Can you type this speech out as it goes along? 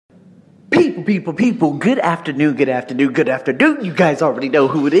People, good afternoon. You guys already know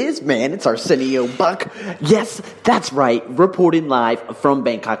who it is, man. It's Arsenio Buck. Yes, that's right. Reporting live from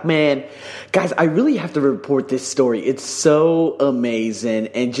Bangkok. Man, guys, I really have to report this story. It's so amazing.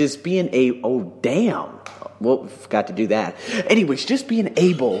 And just being forgot to do that. Anyways, just being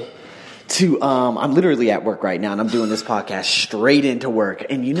able to, I'm literally at work right now and I'm doing this podcast straight into work.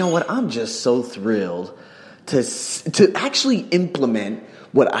 And you know what? I'm just so thrilled to actually implement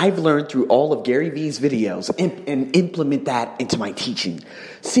what I've learned through all of Gary Vee's videos and implement that into my teaching.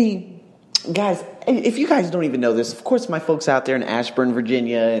 See, guys, if you guys don't even know this, of course, my folks out there in Ashburn,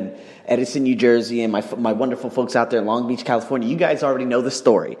 Virginia, and Edison, New Jersey, and my wonderful folks out there in Long Beach, California, you guys already know the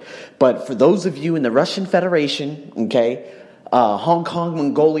story. But for those of you in the Russian Federation, okay, Hong Kong,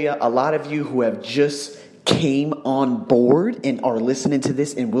 Mongolia, a lot of you who have just came on board and are listening to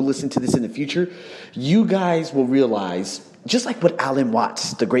this and will listen to this in the future, you guys will realize, just like what Alan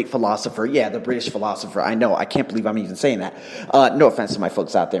Watts, the great philosopher, the British philosopher, I know, I can't believe I'm even saying that. No offense to my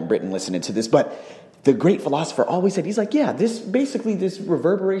folks out there in Britain listening to this, but the great philosopher always said, he's like, this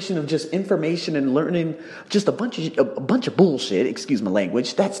reverberation of just information and learning just a bunch of bullshit, excuse my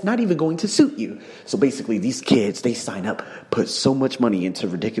language, that's not even going to suit you. So basically these kids, they sign up, put so much money into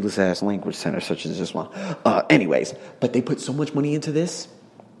ridiculous ass language centers such as this one. Anyways, but they put so much money into this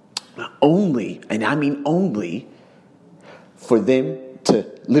only, and I mean only, for them to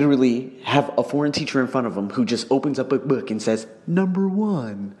literally have a foreign teacher in front of them who just opens up a book and says, number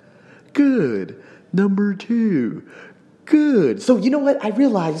 1, good. Number 2, good. So you know what? I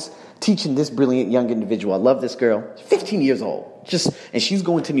realized teaching this brilliant young individual, I love this girl, 15 years old, and she's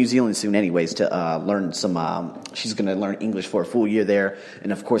going to New Zealand soon anyways to learn she's going to learn English for a full year there.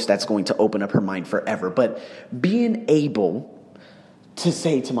 And of course, that's going to open up her mind forever. But being able to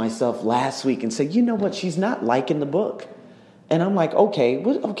say to myself last week and say, you know what? She's not liking the book. And I'm like, okay.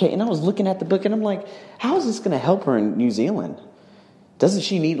 And I was looking at the book and I'm like, how is this going to help her in New Zealand? Doesn't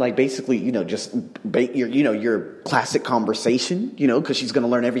she need basically, just your classic conversation, because she's going to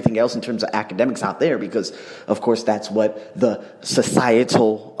learn everything else in terms of academics out there because, of course, that's what the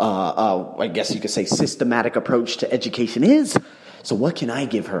societal, I guess you could say, systematic approach to education is. So what can I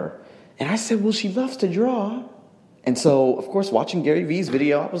give her? And I said, well, she loves to draw. And so, of course, watching Gary Vee's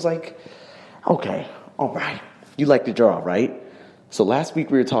video, I was like, okay, all right. You like to draw, right? So last week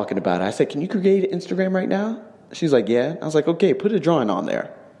we were talking about it. I said, can you create an Instagram right now? She's like, yeah. I was like, okay, put a drawing on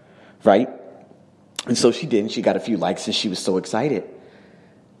there, right? And so she did, and she got a few likes, and she was so excited.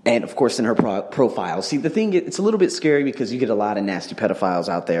 And, of course, in her profile. See, the thing, it's a little bit scary because you get a lot of nasty pedophiles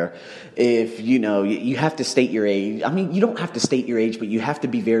out there. If, you have to state your age. I mean, you don't have to state your age, but you have to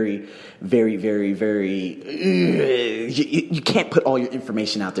be very, very, very, very... You can't put all your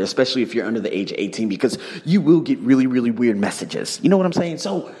information out there, especially if you're under the age of 18, because you will get really, really weird messages. You know what I'm saying?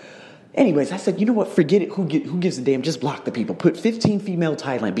 So... anyways, I said, you know what, forget it. Who gives a damn? Just block the people. Put 15 female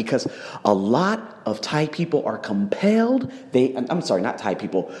Thailand because a lot of Thai people are compelled. I'm sorry, not Thai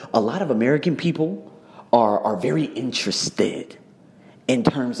people. A lot of American people are very interested in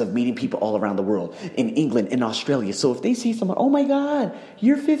terms of meeting people all around the world, in England, in Australia. So if they see someone, oh my God,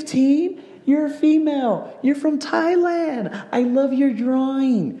 you're 15? You're a female. You're from Thailand. I love your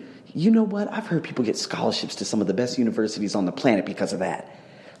drawing. You know what? I've heard people get scholarships to some of the best universities on the planet because of that.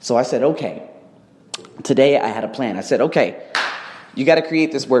 So I said, okay, today I had a plan. I said, okay, you got to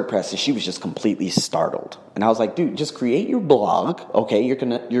create this WordPress. And she was just completely startled. And I was like, dude, just create your blog. Okay,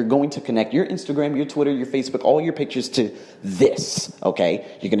 you're going to connect your Instagram, your Twitter, your Facebook, all your pictures to this. Okay,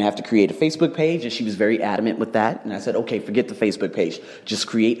 you're going to have to create a Facebook page. And she was very adamant with that. And I said, okay, forget the Facebook page. Just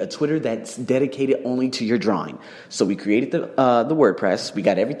create a Twitter that's dedicated only to your drawing. So we created the WordPress. We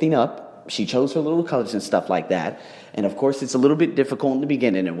got everything up. She chose her little colors and stuff like that. And, of course, it's a little bit difficult in the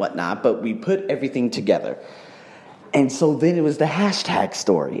beginning and whatnot, but we put everything together. And so then it was the hashtag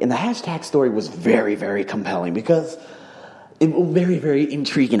story. And the hashtag story was very, very compelling because it was very, very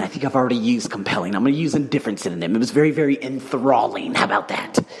intriguing. I think I've already used compelling. I'm going to use a different synonym. It was very, very enthralling. How about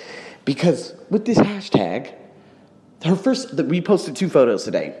that? Because with this hashtag, we posted 2 photos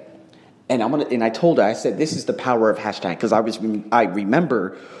today. And I told her, I said, this is the power of hashtag because I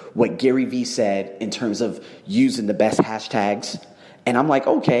remember what Gary Vee said in terms of using the best hashtags. And I'm like,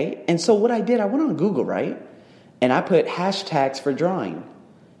 okay. And so what I did, I went on Google, right? And I put hashtags for drawing.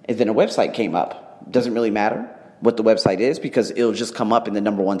 And then a website came up. Doesn't really matter what the website is because it'll just come up in the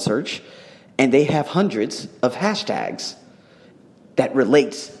number 1 search. And they have hundreds of hashtags that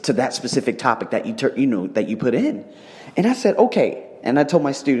relates to that specific topic that that you put in. And I said, okay. And I told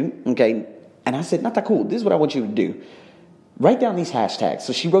my student, okay, and I said, Nuttakul, this is what I want you to do. Write down these hashtags.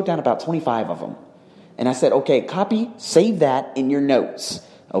 So she wrote down about 25 of them. And I said, okay, copy, save that in your notes.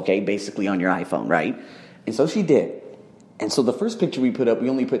 Okay, basically on your iPhone, right? And so she did. And so the first picture we put up, we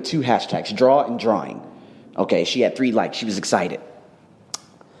only put 2 hashtags, draw and drawing. Okay, she had 3 likes. She was excited.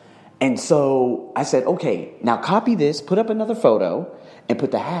 And so I said, okay, now copy this, put up another photo, and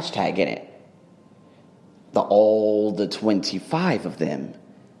put the hashtag in it. All the 25 of them.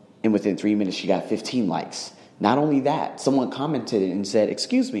 And within 3 minutes, she got 15 likes. Not only that, someone commented and said,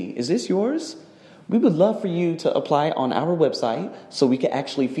 excuse me, is this yours? We would love for you to apply on our website so we can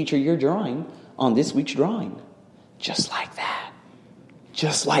actually feature your drawing on this week's drawing. Just like that.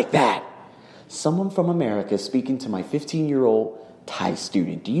 Just like that. Someone from America speaking to my 15-year-old Thai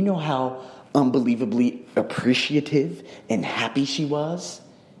student. Do you know how unbelievably appreciative and happy she was?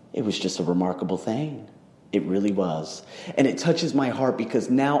 It was just a remarkable thing. It really was. And it touches my heart because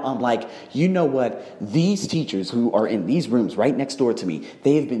now I'm like, you know what? These teachers who are in these rooms right next door to me,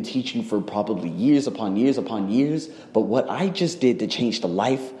 they have been teaching for probably years upon years upon years. But what I just did to change the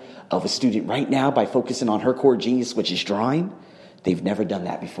life of a student right now by focusing on her core genius, which is drawing, they've never done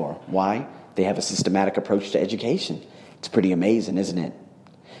that before. Why? They have a systematic approach to education. It's pretty amazing, isn't it?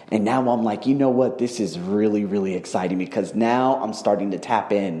 And now I'm like, you know what? This is really, really exciting because now I'm starting to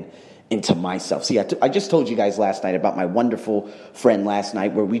tap into myself. See, I just told you guys last night about my wonderful friend last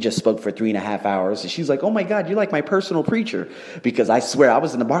night where we just spoke for 3.5 hours. And she's like, oh my God, you're like my personal preacher. Because I swear I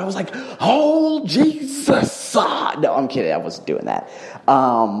was in the bar. I was like, oh, Jesus. No, I'm kidding. I wasn't doing that.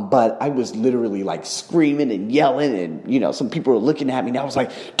 But I was literally like screaming and yelling. And, you know, some people were looking at me. And I was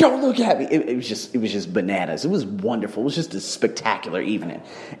like, don't look at me. It was just bananas. It was wonderful. It was just a spectacular evening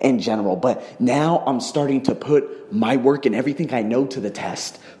in general. But now I'm starting to put my work and everything I know to the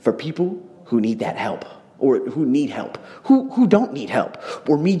test for people who need that help or who need help, who don't need help,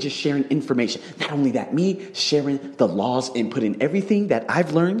 or me just sharing information. Not only that, me sharing the laws and putting everything that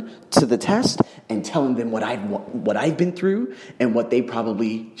I've learned to the test and telling them what I've been through and what they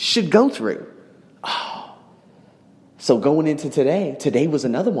probably should go through. Oh. So going into today was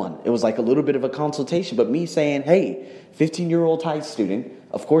another one. It was like a little bit of a consultation, but me saying, hey, 15-year-old Thai student,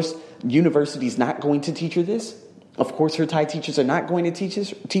 of course, university's not going to teach her this. Of course, her Thai teachers are not going to teach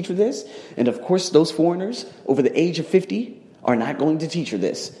her this. And of course, those foreigners over the age of 50 are not going to teach her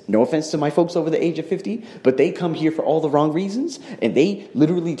this. No offense to my folks over the age of 50, but they come here for all the wrong reasons. And they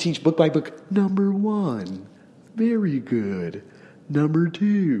literally teach book by book. Number 1, very good. Number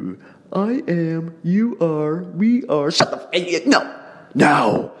 2, I am, you are, we are. Shut the f***.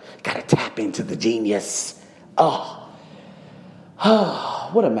 No. Gotta tap into the genius.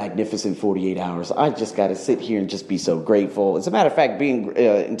 What a magnificent 48 hours. I just got to sit here and just be so grateful. As a matter of fact,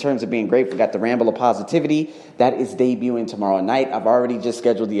 in terms of being grateful, got the Ramble of Positivity. That is debuting tomorrow night. I've already just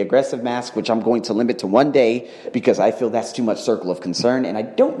scheduled the Aggressive Mask, which I'm going to limit to 1 day because I feel that's too much circle of concern. And I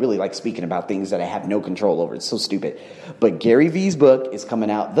don't really like speaking about things that I have no control over. It's so stupid. But Gary Vee's book is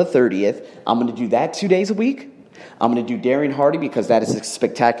coming out the 30th. I'm going to do that 2 days a week. I'm going to do Daring Hardy because that is a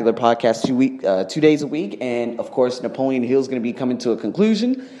spectacular podcast 2 days a week. And, of course, Napoleon Hill is going to be coming to a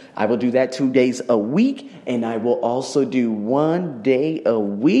conclusion. I will do that 2 days a week. And I will also do 1 day a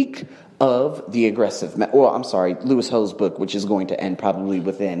week of the Lewis Ho's book, which is going to end probably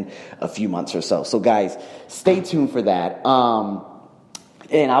within a few months or so. So, guys, stay tuned for that.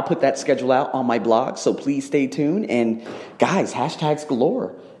 And I'll put that schedule out on my blog, so please stay tuned. And, guys, hashtags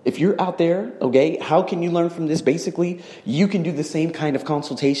galore. If you're out there, okay, how can you learn from this? Basically, you can do the same kind of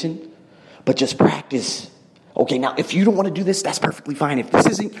consultation, but just practice. Okay, now, if you don't want to do this, that's perfectly fine. If this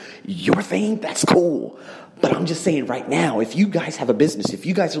isn't your thing, that's cool. But I'm just saying right now, if you guys have a business, if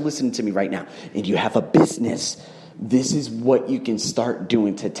you guys are listening to me right now, and you have a business, this is what you can start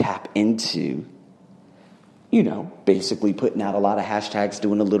doing to tap into, you know, basically putting out a lot of hashtags,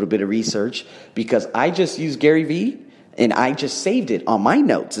 doing a little bit of research, because I just use Gary Vee. And I just saved it on my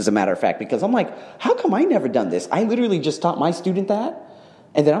notes, as a matter of fact, because I'm like, how come I never done this? I literally just taught my student that.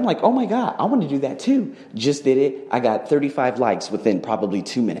 And then I'm like, oh, my God, I want to do that, too. Just did it. I got 35 likes within probably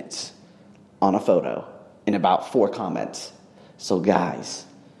 2 minutes on a photo and about 4 comments. So, guys,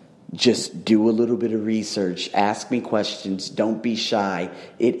 just do a little bit of research. Ask me questions. Don't be shy.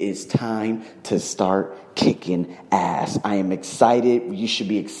 It is time to start kicking ass. I am excited. You should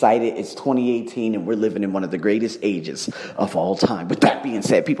be excited. It's 2018 and we're living in one of the greatest ages of all time. With that being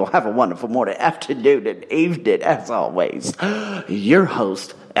said, people, have a wonderful morning, afternoon, and evening as always. Your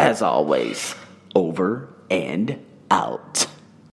host, as always, over and out.